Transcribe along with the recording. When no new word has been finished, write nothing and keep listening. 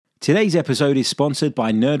Today's episode is sponsored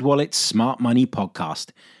by NerdWallet's Smart Money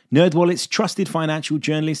Podcast. NerdWallet's trusted financial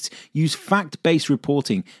journalists use fact-based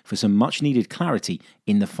reporting for some much-needed clarity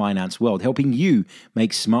in the finance world, helping you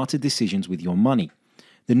make smarter decisions with your money.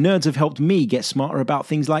 The nerds have helped me get smarter about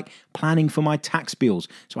things like planning for my tax bills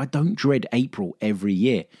so I don't dread April every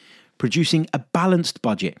year, producing a balanced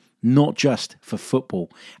budget, not just for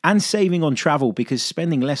football, and saving on travel because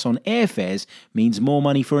spending less on airfares means more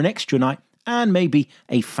money for an extra night and maybe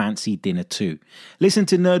a fancy dinner too. Listen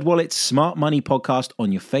to NerdWallet's Smart Money Podcast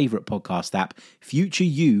on your favorite podcast app. Future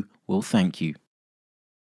you will thank you.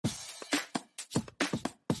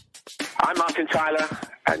 I'm Martin Tyler,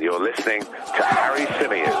 and you're listening to Harry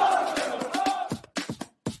Symeou.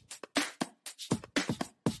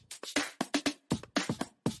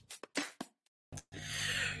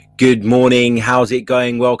 Good morning, how's it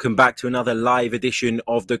going? Welcome back to another live edition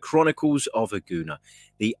of the Chronicles of a Gooner,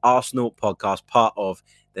 the Arsenal podcast, part of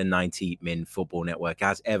the 90 Min Football Network.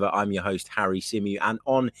 As ever, I'm your host, Harry Symeou, and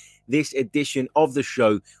on this edition of the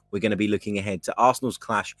show, we're going to be looking ahead to Arsenal's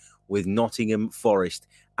clash with Nottingham Forest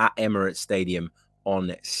at Emirates Stadium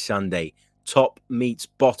on Sunday. Top meets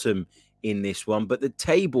bottom in this one, but the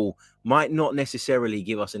table might not necessarily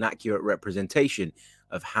give us an accurate representation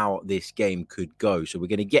of how this game could go. So we're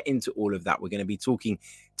going to get into all of that. We're going to be talking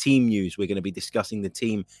team news. We're going to be discussing the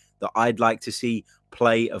team that I'd like to see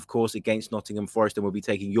play, of course, against Nottingham Forest. And we'll be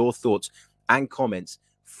taking your thoughts and comments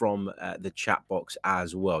from the chat box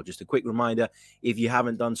as well. Just a quick reminder, if you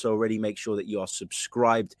haven't done so already, make sure that you are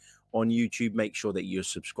subscribed on YouTube. Make sure that you're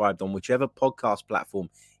subscribed on whichever podcast platform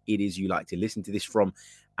it is you like to listen to this from.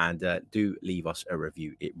 And do leave us a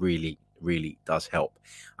review. It really does help.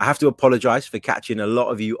 I have to apologize for catching a lot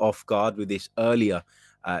of you off guard with this earlier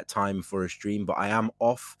time for a stream, but I am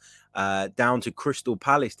off down to Crystal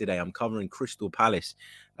Palace today. I'm covering Crystal Palace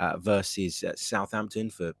versus Southampton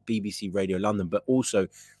for BBC Radio London, but also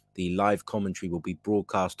the live commentary will be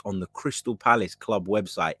broadcast on the Crystal Palace club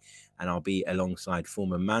website, and I'll be alongside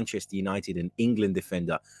former Manchester United and England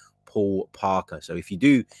defender Paul Parker. So if you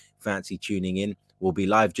do fancy tuning in, we'll be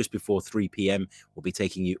live just before 3 p.m. We'll be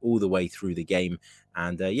taking you all the way through the game.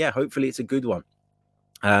 And hopefully it's a good one.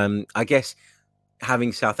 I guess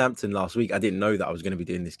having Southampton last week, I didn't know that I was going to be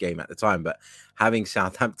doing this game at the time, but having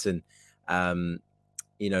Southampton,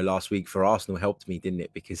 last week for Arsenal helped me, didn't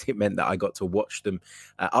it? Because it meant that I got to watch them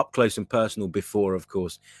up close and personal before, of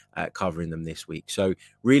course, covering them this week. So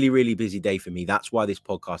really busy day for me. That's why this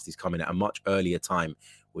podcast is coming at a much earlier time,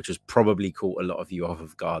 which has probably caught a lot of you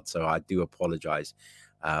off guard. So I do apologize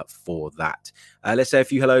for that. Let's say a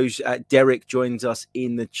few hellos. Derek joins us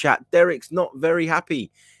in the chat. Derek's not very happy.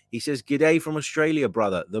 He says, "G'day from Australia,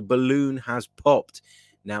 brother. The balloon has popped.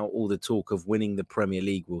 Now all the talk of winning the Premier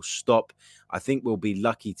League will stop. I think we'll be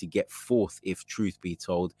lucky to get fourth if truth be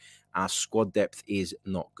told. Our squad depth is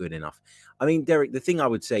not good enough." I mean, Derek, the thing I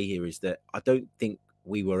would say here is that I don't think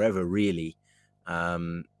we were ever really...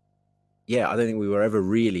 I don't think we were ever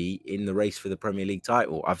really in the race for the Premier League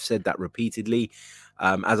title. I've said that repeatedly.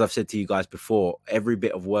 As I've said to you guys before, every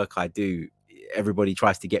bit of work I do, everybody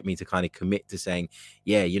tries to get me to kind of commit to saying,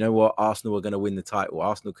 yeah, you know what, Arsenal are going to win the title.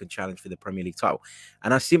 Arsenal can challenge for the Premier League title.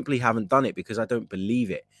 And I simply haven't done it because I don't believe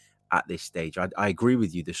it at this stage. I agree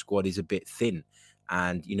with you. The squad is a bit thin.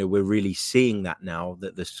 And, we're really seeing that now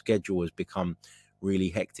that the schedule has become really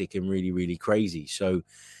hectic and really crazy. So,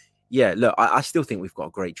 yeah, look, I still think we've got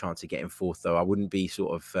a great chance of getting fourth, though. I wouldn't be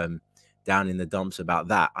sort of down in the dumps about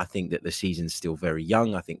that. I think that the season's still very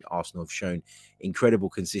young. I think Arsenal have shown incredible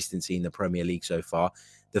consistency in the Premier League so far.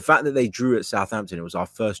 The fact that they drew at Southampton, it was our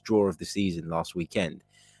first draw of the season last weekend,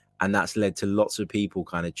 and that's led to lots of people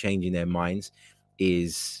kind of changing their minds,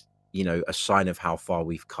 is, a sign of how far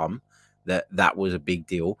we've come. That was a big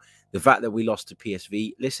deal. The fact that we lost to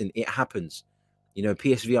PSV, listen, it happens.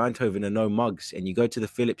 PSV Eindhoven are no mugs, and you go to the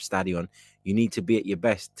Philips Stadion, you need to be at your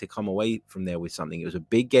best to come away from there with something. It was a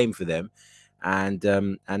big game for them, and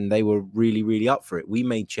they were really up for it. We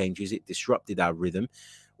made changes. It disrupted our rhythm,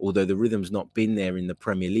 although the rhythm's not been there in the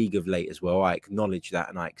Premier League of late as well. I acknowledge that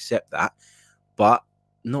and I accept that, but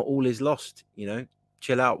not all is lost.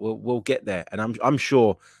 Chill out. We'll get there, and I'm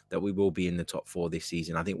sure that we will be in the top four this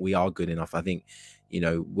season. I think we are good enough. I think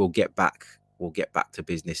we'll get back. We'll get back to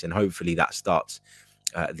business, and hopefully that starts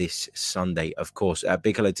this Sunday, of course.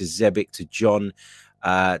 Big hello to Zebic, to John,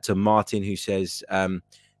 to Martin, who says,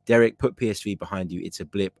 Derek, put PSV behind you. It's a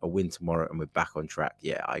blip, a win tomorrow, and we're back on track.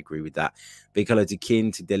 Yeah, I agree with that. Big hello to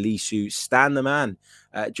Kin, to Delisu. Stan the man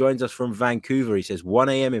joins us from Vancouver. He says 1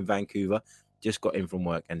 a.m. in Vancouver. Just got in from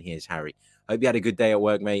work, and here's Harry. Hope you had a good day at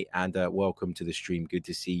work, mate, and welcome to the stream. Good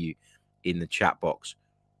to see you in the chat box.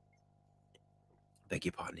 Beg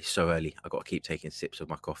your pardon, it's so early. I've got to keep taking sips of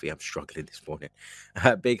my coffee. I'm struggling this morning.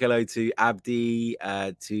 Big hello to Abdi,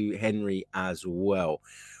 to Henry as well.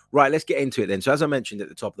 Right, let's get into it then. So as I mentioned at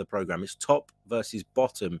the top of the programme, it's top versus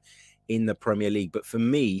bottom in the Premier League. But for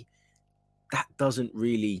me, that doesn't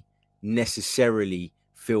really necessarily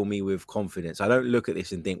fill me with confidence. I don't look at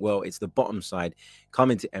this and think, well, it's the bottom side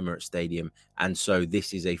coming to Emirates Stadium, and so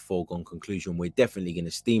this is a foregone conclusion. We're definitely going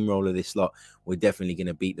to steamroller this lot. We're definitely going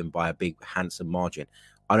to beat them by a big, handsome margin.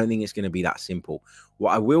 I don't think it's going to be that simple.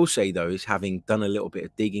 What I will say, though, is having done a little bit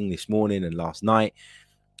of digging this morning and last night,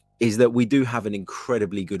 is that we do have an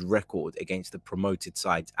incredibly good record against the promoted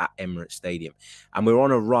sides at Emirates Stadium. And we're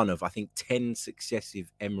on a run of, I think, 10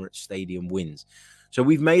 successive Emirates Stadium wins. So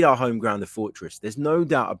we've made our home ground a fortress. There's no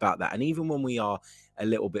doubt about that. And even when we are a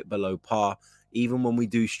little bit below par, even when we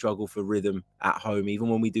do struggle for rhythm at home, even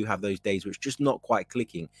when we do have those days which just not quite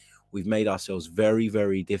clicking, we've made ourselves very,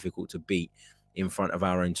 very difficult to beat in front of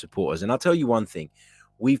our own supporters. And I'll tell you one thing.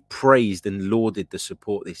 We've praised and lauded the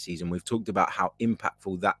support this season. We've talked about how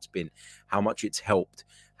impactful that's been, how much it's helped,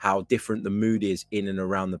 how different the mood is in and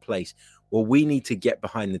around the place. Well, we need to get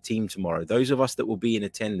behind the team tomorrow. Those of us that will be in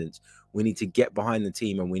attendance, we need to get behind the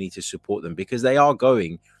team and we need to support them because they are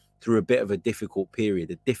going through a bit of a difficult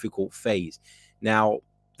period, a difficult phase. Now,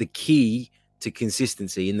 the key to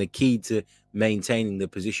consistency and the key to maintaining the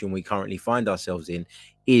position we currently find ourselves in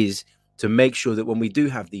is to make sure that when we do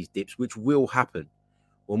have these dips, which will happen,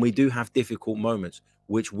 when we do have difficult moments,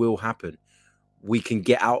 which will happen, we can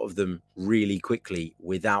get out of them really quickly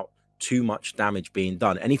without too much damage being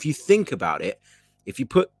done. And if you think about it, if you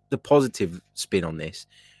put the positive spin on this,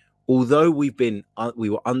 although we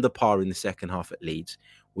were under par in the second half at Leeds,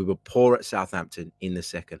 we were poor at Southampton in the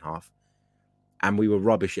second half, and we were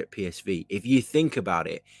rubbish at PSV. If you think about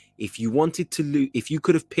it, if you wanted to lose, if you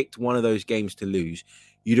could have picked one of those games to lose,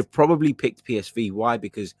 you'd have probably picked PSV. Why?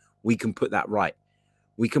 Because we can put that right.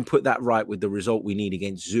 We can put that right with the result we need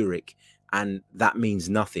against Zurich, and that means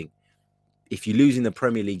nothing. If you lose in the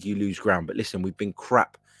Premier League, you lose ground. But listen, we've been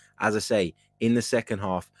crap, as I say, in the second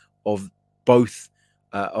half of both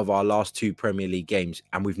of our last two Premier League games,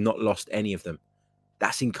 and we've not lost any of them.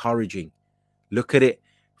 That's encouraging. Look at it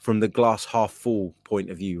from the glass half full point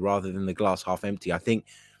of view rather than the glass half empty. I think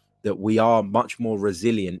that we are much more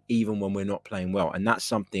resilient even when we're not playing well. And that's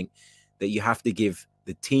something that you have to give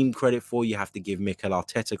the team credit for, you have to give Mikel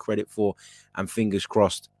Arteta credit for, and fingers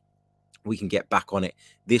crossed we can get back on it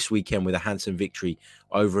this weekend with a handsome victory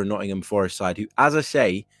over a Nottingham Forest side who, as I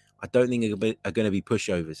say, I don't think are going to be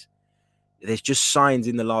pushovers. There's just signs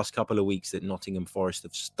in the last couple of weeks that Nottingham Forest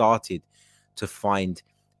have started to find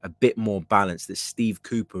a bit more balance, that Steve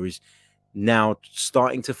Cooper is now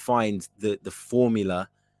starting to find the formula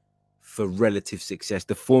for relative success,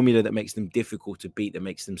 the formula that makes them difficult to beat, that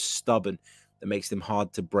makes them stubborn, that makes them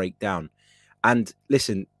hard to break down. And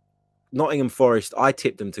listen, Nottingham Forest, I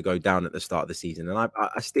tipped them to go down at the start of the season, and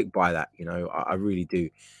I stick by that, I really do.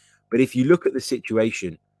 But if you look at the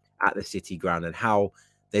situation at the City Ground and how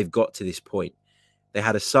they've got to this point, they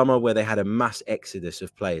had a summer where they had a mass exodus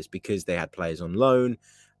of players because they had players on loan,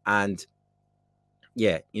 and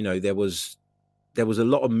there was a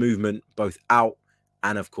lot of movement both out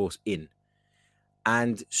and, of course, in.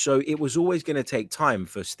 And so it was always going to take time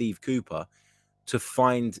for Steve Cooper to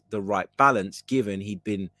find the right balance, given he'd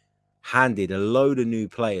been handed a load of new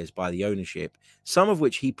players by the ownership, some of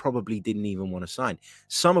which he probably didn't even want to sign,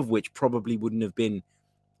 some of which probably wouldn't have been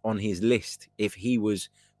on his list if he was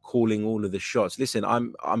calling all of the shots. Listen,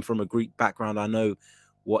 I'm from a Greek background. I know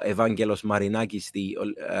what Evangelos Marinakis, the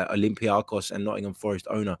Olympiakos and Nottingham Forest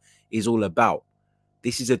owner, is all about.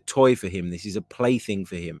 This is a toy for him. This is a plaything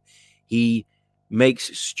for him. He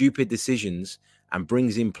makes stupid decisions and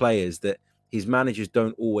brings in players that his managers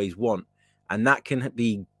don't always want. And that can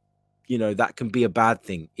be, that can be a bad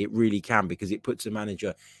thing. It really can, because it puts a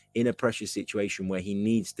manager in a pressure situation where he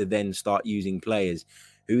needs to then start using players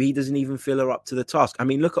who he doesn't even feel are up to the task. I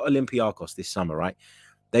mean, look at Olympiakos this summer, right?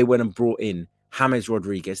 They went and brought in James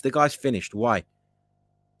Rodriguez. The guy's finished. Why?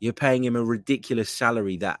 You're paying him a ridiculous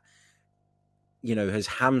salary that, has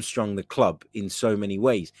hamstrung the club in so many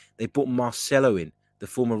ways. They brought Marcelo in, the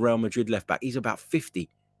former Real Madrid left back. He's about 50.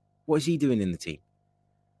 What is he doing in the team?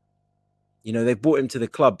 They brought him to the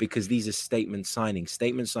club because these are statement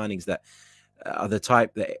signings that are the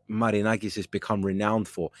type that Marinakis has become renowned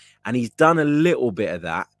for. And he's done a little bit of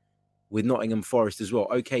that with Nottingham Forest as well.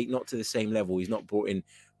 Okay, not to the same level. He's not brought in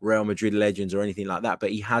Real Madrid legends or anything like that,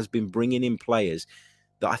 but he has been bringing in players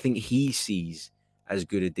that I think he sees as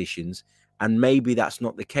good additions. And maybe that's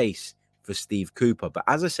not the case for Steve Cooper. But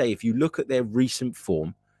as I say, if you look at their recent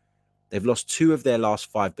form, they've lost 2 of their last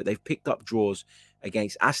 5, but they've picked up draws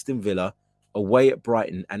against Aston Villa, away at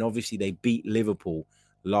Brighton, and obviously they beat Liverpool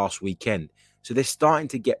last weekend. So they're starting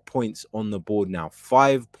to get points on the board now,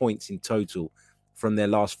 5 points in total from their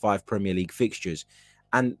last 5 Premier League fixtures.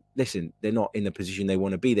 And listen, they're not in the position they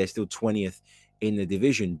want to be. They're still 20th in the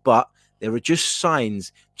division, but there are just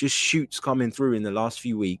signs, just shoots coming through in the last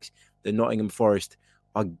few weeks that Nottingham Forest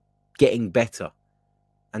are getting better.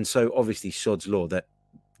 And so obviously sod's law that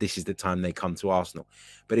this is the time they come to Arsenal.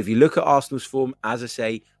 But if you look at Arsenal's form, as I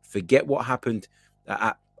say, forget what happened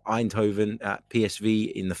at Eindhoven, at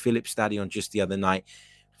PSV in the Philips Stadion just the other night.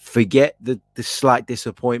 Forget the slight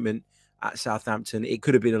disappointment at Southampton. It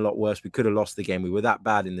could have been a lot worse. We could have lost the game. We were that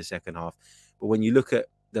bad in the second half. But when you look at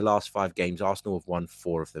the last 5 games, Arsenal have won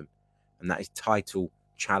 4 of them. And that is title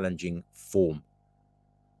challenging form.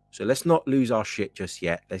 So let's not lose our shit just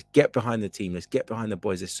yet. Let's get behind the team. Let's get behind the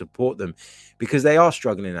boys. Let's support them because they are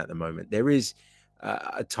struggling at the moment. There is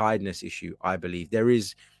a tiredness issue, I believe. There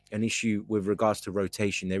is an issue with regards to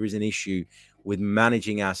rotation. There is an issue with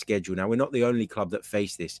managing our schedule. Now, we're not the only club that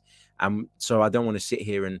face this. So I don't want to sit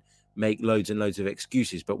here and make loads and loads of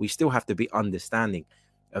excuses, but we still have to be understanding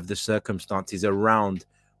of the circumstances around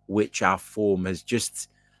which our form has just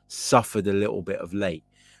suffered a little bit of late.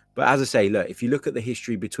 But as I say, look, if you look at the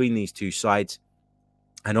history between these two sides,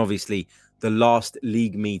 and obviously the last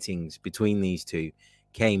league meetings between these two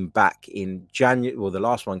came back in January. Well, the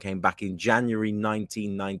last one came back in January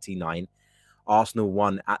 1999. Arsenal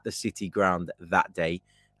won at the City Ground that day,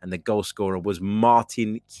 and the goal scorer was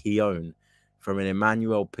Martin Keown from an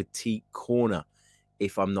Emmanuel Petit corner,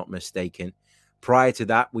 if I'm not mistaken. Prior to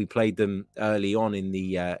that, we played them early on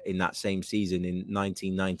in that same season in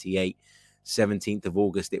 1998. 17th of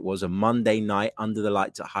August. It was a Monday night under the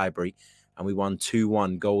lights at Highbury, and we won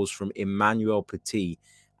 2-1. Goals from Emmanuel Petit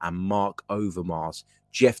and Mark Overmars.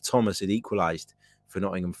 Jeff Thomas had equalised for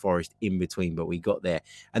Nottingham Forest in between, but we got there.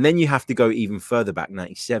 And then you have to go even further back,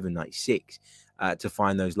 97, 96, to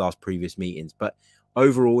find those last previous meetings. But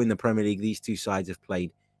overall in the Premier League, these two sides have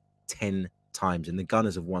played 10 times, and the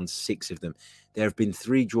Gunners have won 6 of them. There have been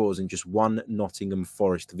 3 draws and just 1 Nottingham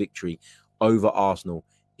Forest victory over Arsenal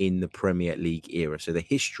in the Premier League era. So the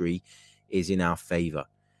history is in our favour.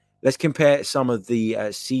 Let's compare some of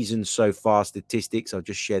the season so far statistics. I'll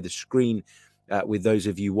just share the screen with those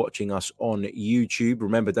of you watching us on YouTube.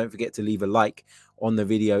 Remember, don't forget to leave a like on the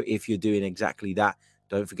video if you're doing exactly that.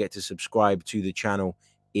 Don't forget to subscribe to the channel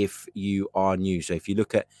if you are new. So if you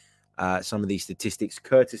look at some of these statistics,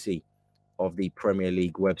 courtesy of the Premier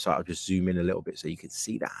League website, I'll just zoom in a little bit so you can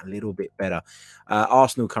see that a little bit better.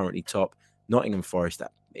 Arsenal currently top, Nottingham Forest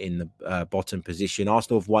in the bottom position.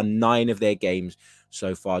 Arsenal have won 9 of their games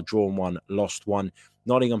so far, drawn 1, lost 1.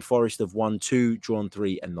 Nottingham Forest have won 2, drawn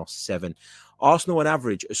 3, and lost 7. Arsenal on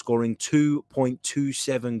average are scoring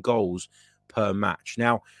 2.27 goals per match.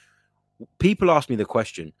 Now, people ask me the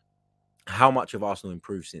question, how much have Arsenal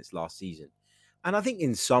improved since last season? And I think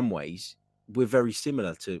in some ways, we're very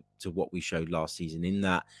similar to what we showed last season in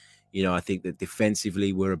that, I think that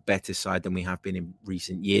defensively, we're a better side than we have been in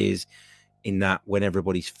recent years. In that when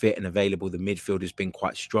everybody's fit and available, the midfield has been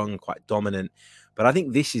quite strong, quite dominant. But I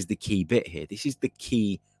think this is the key bit here. This is the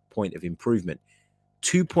key point of improvement.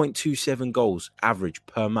 2.27 goals average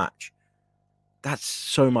per match. That's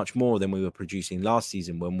so much more than we were producing last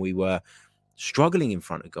season when we were struggling in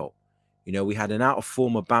front of goal. We had an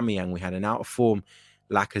out-of-form Aubameyang. We had an out-of-form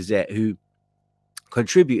Lacazette who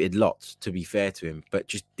contributed lots, to be fair to him, but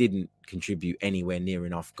just didn't contribute anywhere near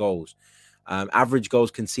enough goals. Average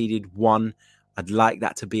goals conceded 1. I'd like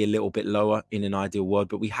that to be a little bit lower in an ideal world,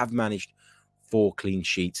 but we have managed 4 clean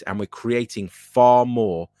sheets and we're creating far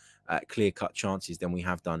more clear-cut chances than we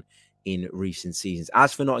have done in recent seasons.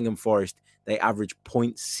 As for Nottingham Forest, they average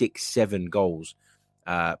 0.67 goals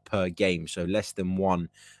per game, so less than 1.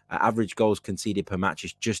 Average goals conceded per match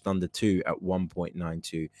is just under 2 at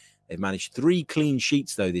 1.92. They've managed 3 clean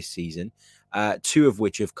sheets, though, this season, 2 of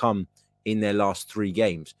which have come in their last 3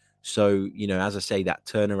 games. So, as I say, that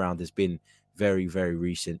turnaround has been very, very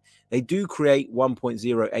recent. They do create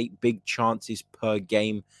 1.08 big chances per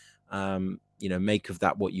game. Make of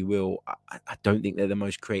that what you will. I don't think they're the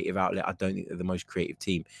most creative outlet. I don't think they're the most creative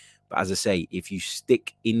team. But as I say, if you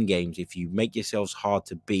stick in games, if you make yourselves hard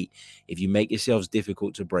to beat, if you make yourselves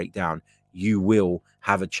difficult to break down, you will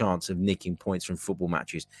have a chance of nicking points from football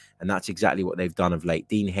matches. And that's exactly what they've done of late.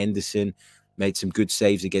 Dean Henderson made some good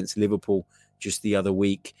saves against Liverpool just the other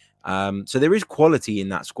week. So there is quality in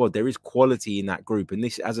that squad. There is quality in that group. And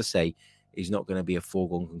this, as I say, is not going to be a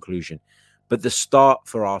foregone conclusion. But the start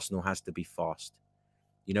for Arsenal has to be fast.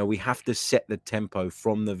 We have to set the tempo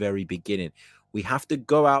from the very beginning. We have to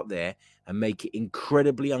go out there and make it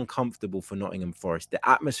incredibly uncomfortable for Nottingham Forest. The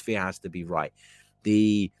atmosphere has to be right.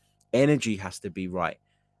 The energy has to be right.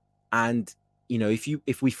 And, you know,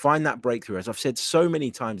 if we find that breakthrough, as I've said so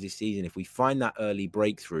many times this season, if we find that early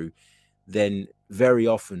breakthrough, then very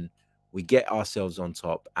often we get ourselves on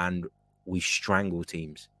top and we strangle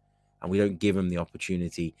teams and we don't give them the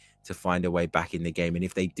opportunity to find a way back in the game. And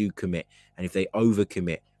if they do commit and if they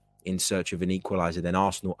overcommit in search of an equalizer, then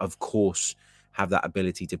Arsenal, of course, have that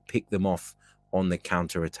ability to pick them off on the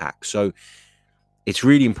counter attack. So it's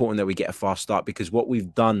really important that we get a fast start, because what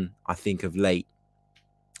we've done, I think, of late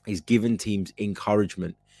is given teams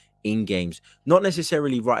encouragement in games, not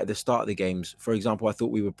necessarily right at the start of the games. For example, I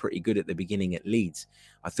thought we were pretty good at the beginning at Leeds.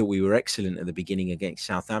 I thought we were excellent at the beginning against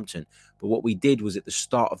Southampton. But what we did was at the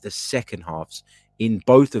start of the second halves in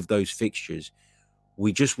both of those fixtures,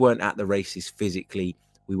 we just weren't at the races physically.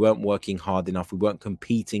 We weren't working hard enough. We weren't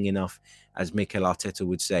competing enough, as Mikel Arteta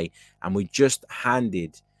would say. And we just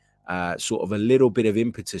handed sort of a little bit of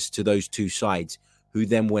impetus to those two sides, who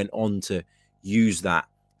then went on to use that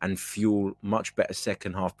and fuel much better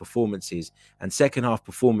second half performances, and second half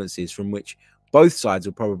performances from which both sides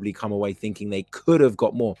will probably come away thinking they could have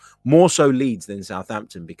got more so Leeds than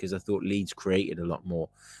Southampton, because I thought Leeds created a lot more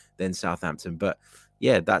than Southampton. But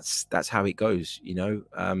yeah, that's how it goes. You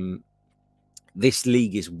know, this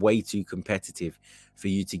league is way too competitive for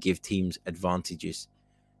you to give teams advantages.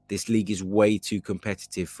 This league is way too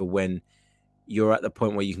competitive for when you're at the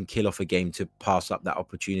point where you can kill off a game to pass up that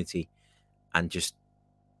opportunity and just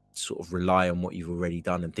sort of rely on what you've already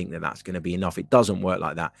done and think that that's going to be enough. It doesn't work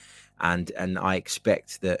like that. And I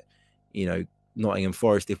expect that, you know, Nottingham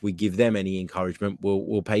Forest, if we give them any encouragement,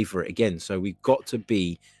 we'll pay for it again. So we've got to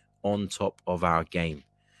be on top of our game.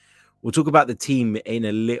 We'll talk about the team in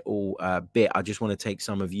a little bit. I just want to take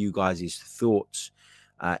some of you guys' thoughts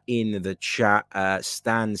in the chat.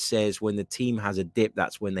 Stan says, when the team has a dip,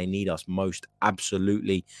 that's when they need us most.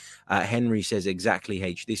 Absolutely. Henry says, exactly,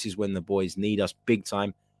 H. This is when the boys need us big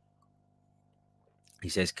time. He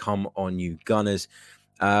says, come on, you Gunners.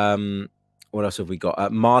 What else have we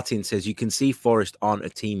got? Martin says, you can see Forest aren't a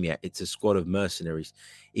team yet. It's a squad of mercenaries.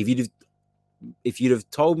 If you'd have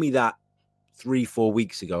told me that 3-4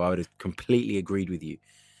 weeks ago, I would have completely agreed with you.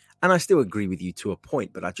 And I still agree with you to a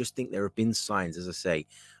point, but I just think there have been signs, as I say,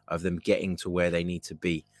 of them getting to where they need to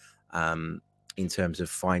be in terms of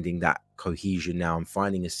finding that cohesion now and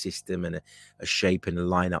finding a system and a shape and a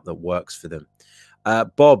lineup that works for them.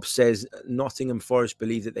 Bob says, Nottingham Forest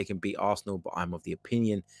believe that they can beat Arsenal, but I'm of the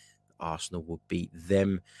opinion Arsenal will beat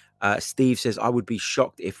them. Steve says, I would be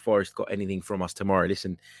shocked if Forest got anything from us tomorrow.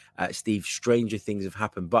 Listen, Steve, stranger things have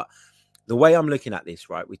happened. But the way I'm looking at this,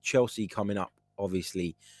 right, with Chelsea coming up,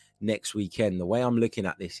 obviously, next weekend, the way I'm looking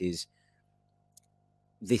at this is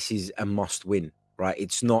a must win, right?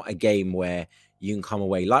 It's not a game where you can come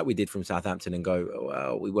away like we did from Southampton and go, oh,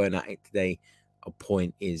 well, we weren't at it today. A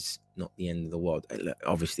point is not the end of the world.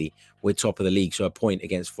 Obviously, we're top of the league, so a point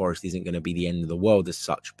against Forest isn't going to be the end of the world as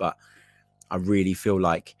such. But I really feel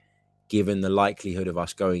like, given the likelihood of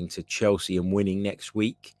us going to Chelsea and winning next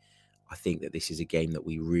week, I think that this is a game that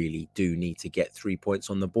we really do need to get 3 points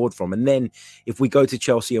on the board from. And then if we go to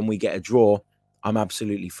Chelsea and we get a draw, I'm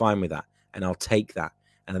absolutely fine with that. And I'll take that.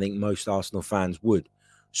 And I think most Arsenal fans would.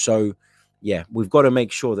 So, yeah, we've got to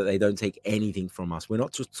make sure that they don't take anything from us. We're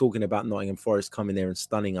not just talking about Nottingham Forest coming there and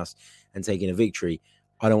stunning us and taking a victory.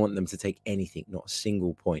 I don't want them to take anything, not a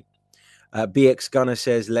single point. BX Gunner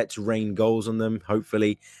says, let's rain goals on them,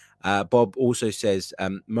 hopefully. Bob also says,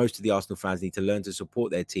 most of the Arsenal fans need to learn to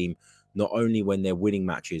support their team, not only when they're winning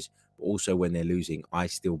matches, but also when they're losing. I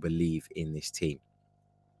still believe in this team.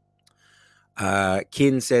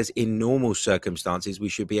 Kin says, in normal circumstances, we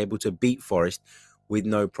should be able to beat Forest with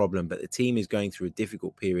no problem, but the team is going through a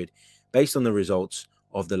difficult period. Based on the results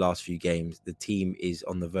of the last few games, the team is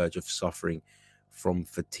on the verge of suffering from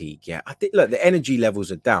fatigue. Yeah, I think, look, the energy levels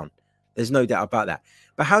are down. There's no doubt about that.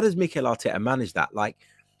 But how does Mikel Arteta manage that? Like,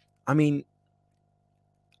 I mean,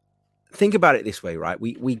 think about it this way, right?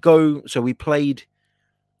 We played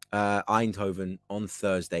Eindhoven on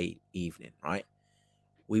Thursday evening, right?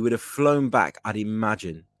 We would have flown back, I'd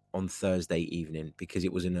imagine, on Thursday evening because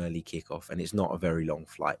it was an early kickoff and it's not a very long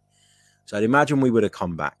flight. So I'd imagine we would have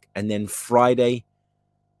come back. And then Friday,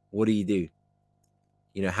 what do? You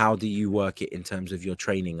know, how do you work it in terms of your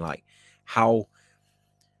training? Like, how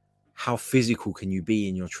physical can you be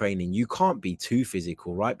in your training? You can't be too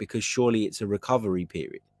physical, right? Because surely it's a recovery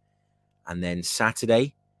period. And then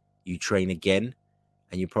Saturday, you train again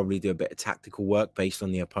and you probably do a bit of tactical work based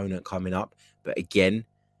on the opponent coming up. But again,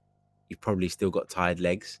 you've probably still got tired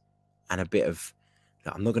legs and a bit of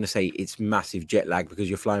I'm not going to say it's massive jet lag because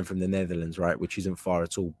you're flying from the Netherlands, right, which isn't far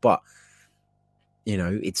at all. But,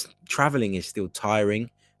 it's traveling is still tiring.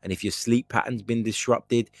 And if your sleep pattern's been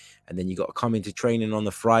disrupted and then you got to come into training on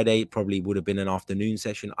the Friday, it probably would have been an afternoon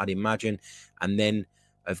session, I'd imagine. And then,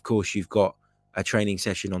 of course, you've got a training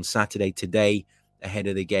session on Saturday today ahead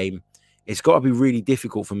of the game. It's got to be really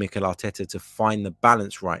difficult for Mikel Arteta to find the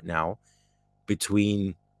balance right now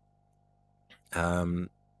between,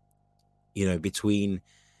 between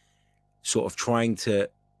sort of trying to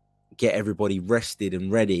get everybody rested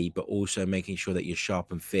and ready, but also making sure that you're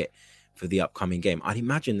sharp and fit for the upcoming game. I'd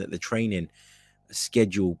imagine that the training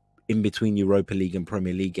schedule in between Europa League and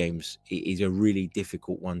Premier League games is a really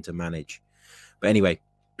difficult one to manage. But anyway,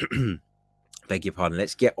 beg your pardon.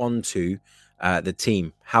 Let's get on to the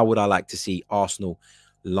team. How would I like to see Arsenal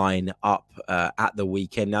line up at the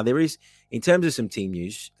weekend? Now, there is, in terms of some team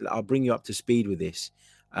news, I'll bring you up to speed with this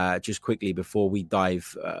just quickly before we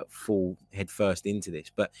dive full head first into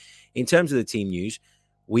this. But in terms of the team news,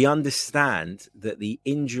 we understand that the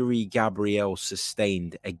injury Gabriel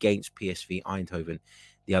sustained against PSV Eindhoven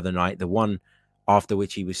the other night, the one after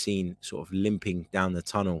which he was seen sort of limping down the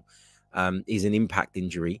tunnel, is an impact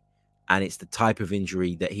injury. And it's the type of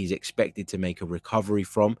injury that he's expected to make a recovery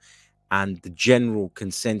from. And the general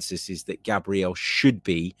consensus is that Gabriel should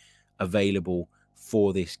be available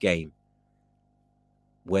for this game.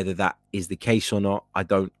 Whether that is the case or not, I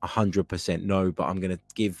don't 100% know, but I'm going to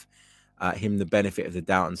give him the benefit of the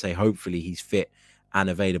doubt and say hopefully he's fit and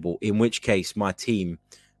available, in which case my team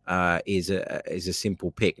is a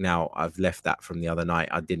simple pick. Now, I've left that from the other night.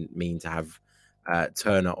 I didn't mean to have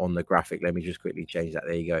Turner on the graphic. Let me just quickly change that.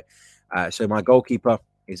 There you go. So my goalkeeper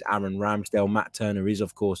is Aaron Ramsdale. Matt Turner is,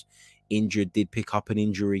 of course, injured, did pick up an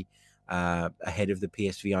injury ahead of the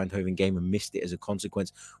PSV Eindhoven game and missed it as a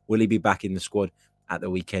consequence. Will he be back in the squad at the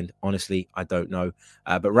weekend? Honestly, I don't know.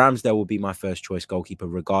 But Ramsdale will be my first choice goalkeeper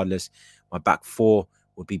regardless. My back four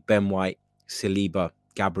would be Ben White, Saliba,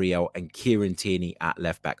 Gabriel, and Kieran Tierney at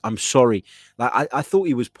left back. I'm sorry. I thought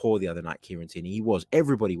he was poor the other night, Kieran Tierney. He was.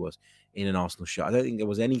 Everybody was in an Arsenal shirt. I don't think there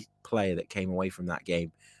was any player that came away from that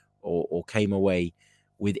game or came away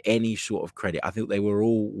with any sort of credit. I think they were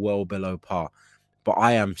all well below par. But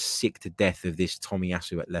I am sick to death of this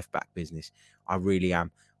Tomiyasu at left back business. I really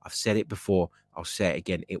am. I've said it before. I'll say it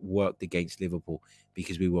again. It worked against Liverpool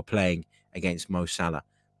because we were playing against Mo Salah.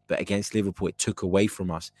 But against Liverpool, it took away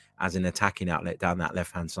from us as an attacking outlet down that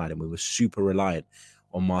left-hand side. And we were super reliant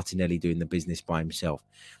on Martinelli doing the business by himself.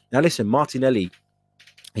 Now, listen, Martinelli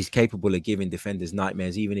is capable of giving defenders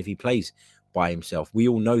nightmares even if he plays by himself. We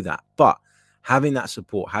all know that. But having that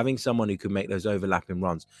support, having someone who can make those overlapping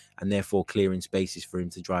runs and therefore clearing spaces for him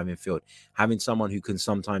to drive in field, having someone who can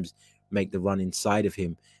sometimes make the run inside of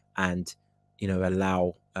him and,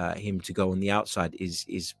 allow him to go on the outside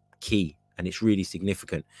is key, and it's really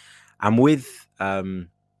significant. And with Tomiyasu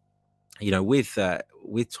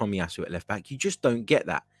at left back, you just don't get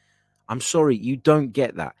that. I'm sorry, you don't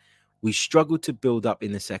get that. We struggled to build up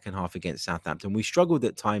in the second half against Southampton. We struggled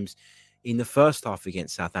at times in the first half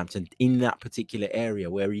against Southampton in that particular area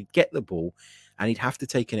where he'd get the ball and he'd have to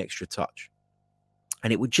take an extra touch.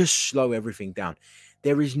 And it would just slow everything down.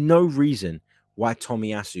 There is no reason why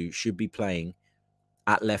Tomiyasu should be playing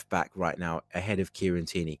at left back right now ahead of Kieran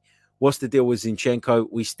Tierney. What's the deal with Zinchenko?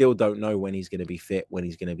 We still don't know when he's going to be fit, when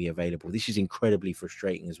he's going to be available. This is incredibly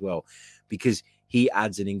frustrating as well because he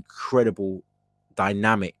adds an incredible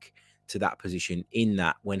dynamic to that position in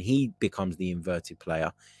that when he becomes the inverted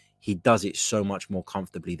player, he does it so much more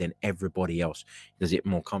comfortably than everybody else. He does it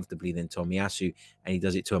more comfortably than Tomiyasu, and he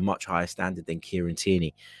does it to a much higher standard than Kieran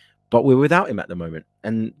Tierney. But we're without him at the moment,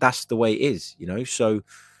 and that's the way it is, So,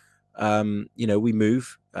 we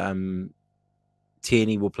move.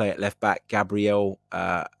 Tierney will play at left back. Gabriel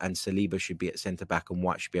and Saliba should be at centre back, and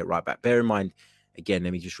White should be at right back. Bear in mind, again,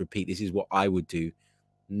 let me just repeat, this is what I would do,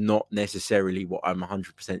 not necessarily what I'm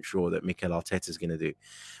 100% sure that Mikel Arteta is going to do.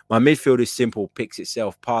 My midfield is simple, picks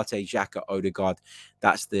itself. Partey, Xhaka, Odegaard.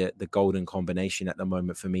 That's the golden combination at the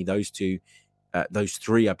moment for me. Those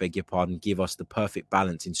three, I beg your pardon, give us the perfect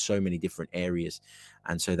balance in so many different areas.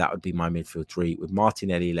 And so that would be my midfield three with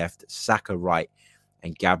Martinelli left, Saka right,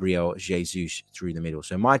 and Gabriel Jesus through the middle.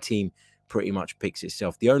 So my team pretty much picks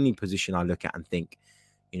itself. The only position I look at and think,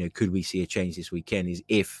 could we see a change this weekend is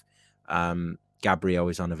if Gabriel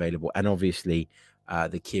is unavailable. And obviously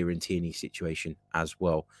the Kieran Tierney situation as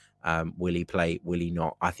well. Will he play? Will he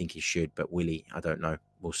not? I think he should, but will he? I don't know.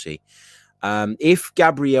 We'll see. If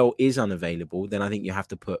Gabriel is unavailable, then I think you have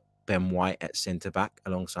to put Ben White at centre-back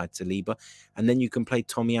alongside Saliba. And then you can play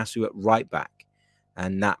Tomiyasu at right-back.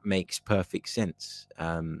 And that makes perfect sense,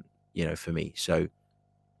 for me. So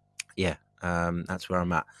yeah, that's where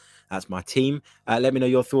I'm at. That's my team. Let me know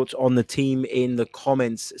your thoughts on the team in the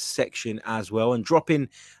comments section as well, and drop in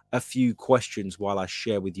a few questions while I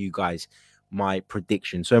share with you guys my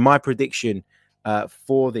prediction. So my prediction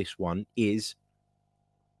for this one is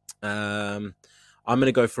I'm going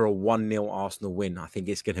to go for a 1-0 Arsenal win. I think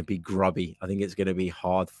it's going to be grubby. I think it's going to be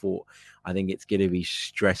hard fought. I think it's going to be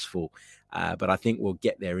stressful. But I think we'll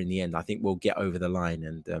get there in the end. I think we'll get over the line,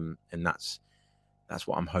 and that's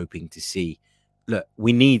what I'm hoping to see. Look,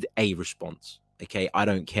 we need a response. Okay, I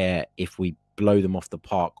don't care if we blow them off the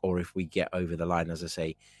park or if we get over the line, as I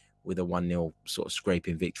say, with a 1-0 sort of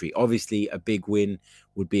scraping victory. Obviously, a big win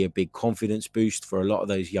would be a big confidence boost for a lot of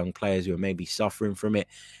those young players who are maybe suffering from it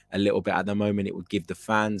a little bit at the moment. It would give the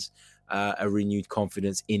fans a renewed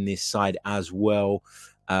confidence in this side as well.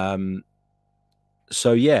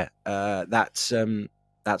 So yeah, that's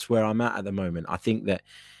where I'm at the moment. I think that,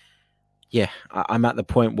 yeah, I'm at the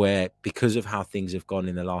point where, because of how things have gone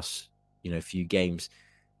in the last, few games,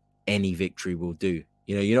 any victory will do.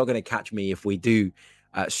 You're not going to catch me if we do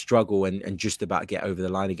struggle and just about get over the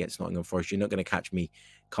line against Nottingham Forest. You're not going to catch me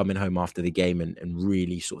coming home after the game and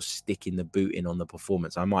really sort of sticking the boot in on the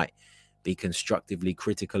performance. I might be constructively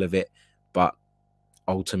critical of it, but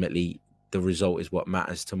ultimately the result is what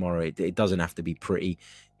matters tomorrow. It doesn't have to be pretty.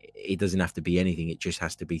 It doesn't have to be anything. It just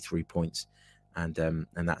has to be 3 points. And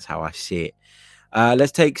that's how I see it.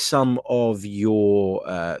 Let's take some of your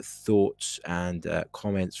thoughts and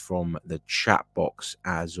comments from the chat box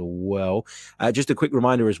as well. Just a quick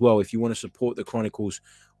reminder as well, if you want to support the Chronicles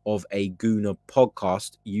of a Gooner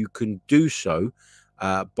podcast, you can do so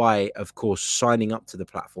by, of course, signing up to the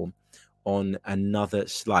platform on Another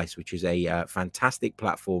Slice, which is a fantastic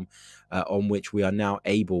platform on which we are now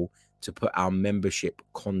able to put our membership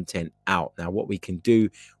content out. Now, what we can do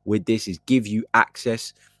with this is give you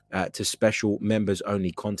access to special members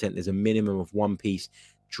only content. There's a minimum of one piece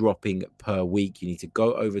dropping per week. You need to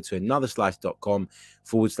go over to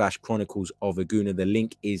anotherslice.com/Chronicles of a Gooner. The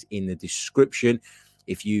link is in the description.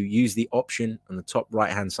 If you use the option on the top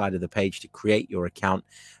right hand side of the page to create your account,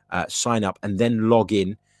 sign up, and then log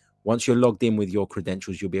in. Once you're logged in with your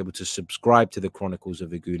credentials, you'll be able to subscribe to the Chronicles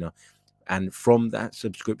of a Gooner. And from that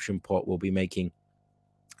subscription pot, we'll be making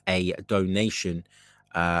a donation,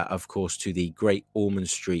 of course, to the Great Ormond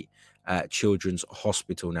Street Children's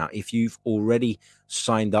Hospital. Now, if you've already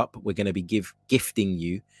signed up, we're going to be gifting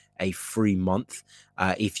you a free month.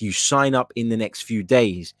 If you sign up in the next few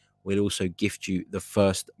days, we'll also gift you the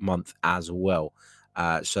first month as well.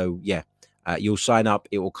 So, yeah, you'll sign up.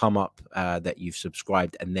 It will come up that you've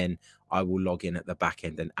subscribed, and then I will log in at the back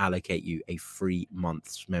end and allocate you a free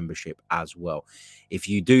month's membership as well. If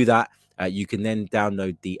you do that, you can then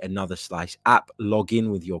download the Another Slice app, log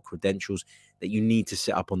in with your credentials that you need to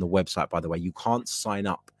set up on the website, by the way. You can't sign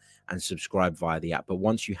up and subscribe via the app, but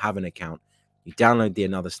once you have an account, you download the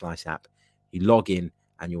Another Slice app, you log in,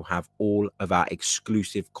 and you'll have all of our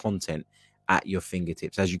exclusive content at your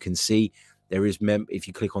fingertips. As you can see, there is if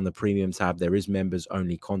you click on the premium tab, there is members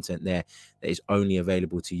only content there that is only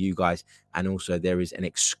available to you guys. And also there is an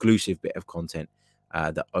exclusive bit of content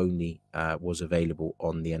that only was available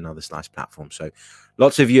on the Another Slice platform. So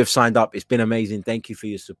lots of you have signed up. It's been amazing. Thank you for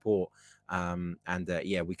your support.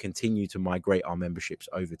 Yeah, we continue to migrate our memberships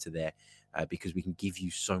over to there because we can give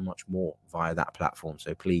you so much more via that platform.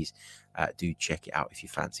 So please do check it out if you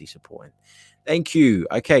fancy supporting. Thank you.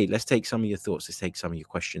 Okay, let's take some of your thoughts. Let's take some of your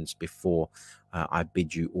questions before I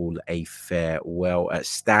bid you all a farewell.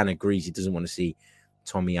 Stan agrees he doesn't want to see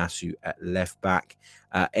Tomiyasu at left back.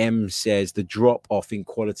 M says the drop off in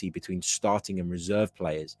quality between starting and reserve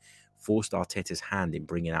players forced Arteta's hand in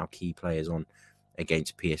bringing our key players on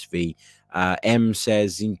against PSV. M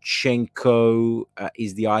says Zinchenko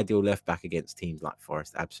is the ideal left back against teams like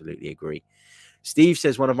Forest. Absolutely agree. Steve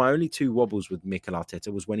says one of my only two wobbles with Mikel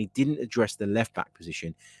Arteta was when he didn't address the left back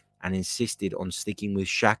position and insisted on sticking with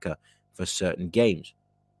Xhaka for certain games.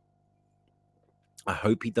 I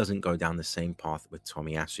hope he doesn't go down the same path with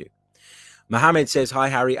Tomiyasu. Mohammed says, hi,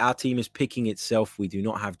 Harry. Our team is picking itself. We do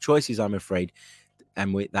not have choices, I'm afraid.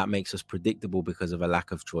 And that makes us predictable because of a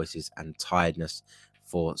lack of choices and tiredness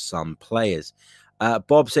for some players.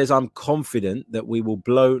 Bob says, I'm confident that we will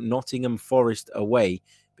blow Nottingham Forest away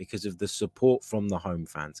because of the support from the home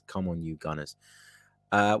fans. Come on, you Gunners.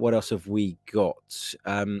 What else have we got?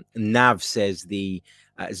 Nav says the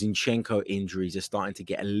Zinchenko injuries are starting to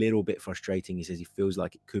get a little bit frustrating. He says he feels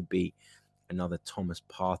like it could be another Thomas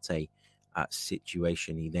Partey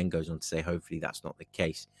situation. He then goes on to say, hopefully that's not the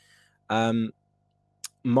case.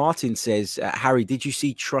 Martin says, Harry, did you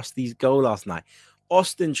see Trusty's goal last night?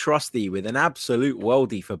 Austin Trusty with an absolute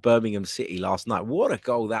worldie for Birmingham City last night. What a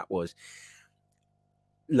goal that was.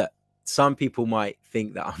 Look, some people might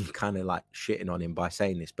think that I'm kind of like shitting on him by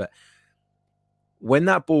saying this, but when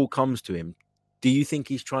that ball comes to him, do you think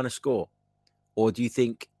he's trying to score? Or do you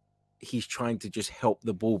think he's trying to just help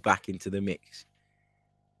the ball back into the mix?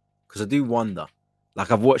 Because I do wonder.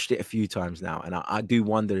 Like, I've watched it a few times now, and I do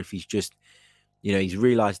wonder if he's just, he's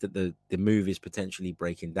realised that the move is potentially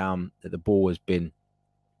breaking down, that the ball has been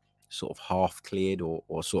sort of half cleared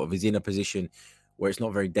or sort of is in a position where it's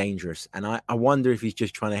not very dangerous. And I wonder if he's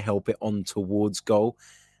just trying to help it on towards goal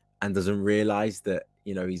and doesn't realise that,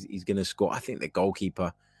 he's going to score. I think the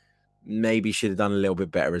goalkeeper maybe should have done a little bit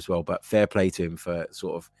better as well, but fair play to him for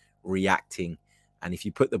sort of reacting. And if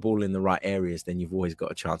you put the ball in the right areas, then you've always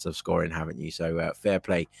got a chance of scoring, haven't you? So fair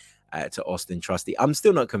play to Austin Trusty. I'm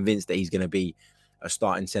still not convinced that he's going to be a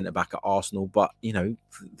starting centre-back at Arsenal, but, the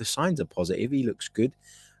signs are positive. He looks good.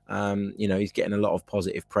 He's getting a lot of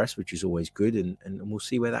positive press, which is always good, and we'll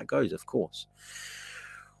see where that goes, of course.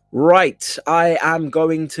 Right, I am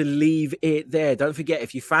going to leave it there. Don't forget,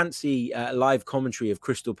 if you fancy live commentary of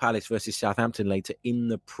Crystal Palace versus Southampton later in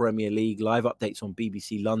the Premier League, live updates on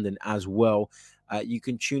BBC London as well, you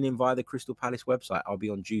can tune in via the Crystal Palace website. I'll be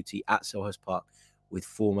on duty at Selhurst Park with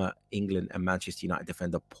former England and Manchester United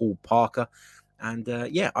defender Paul Parker. And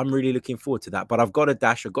I'm really looking forward to that. But I've got to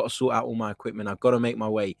dash. I've got to sort out all my equipment. I've got to make my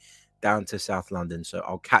way down to South London. So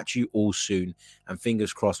I'll catch you all soon. And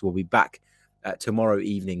fingers crossed, we'll be back tomorrow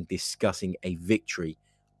evening discussing a victory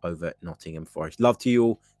over Nottingham Forest. Love to you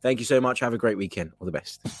all. Thank you so much. Have a great weekend. All the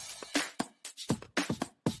best.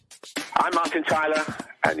 I'm Martin Tyler,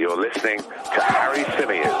 and you're listening to Harry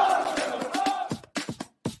Symeou.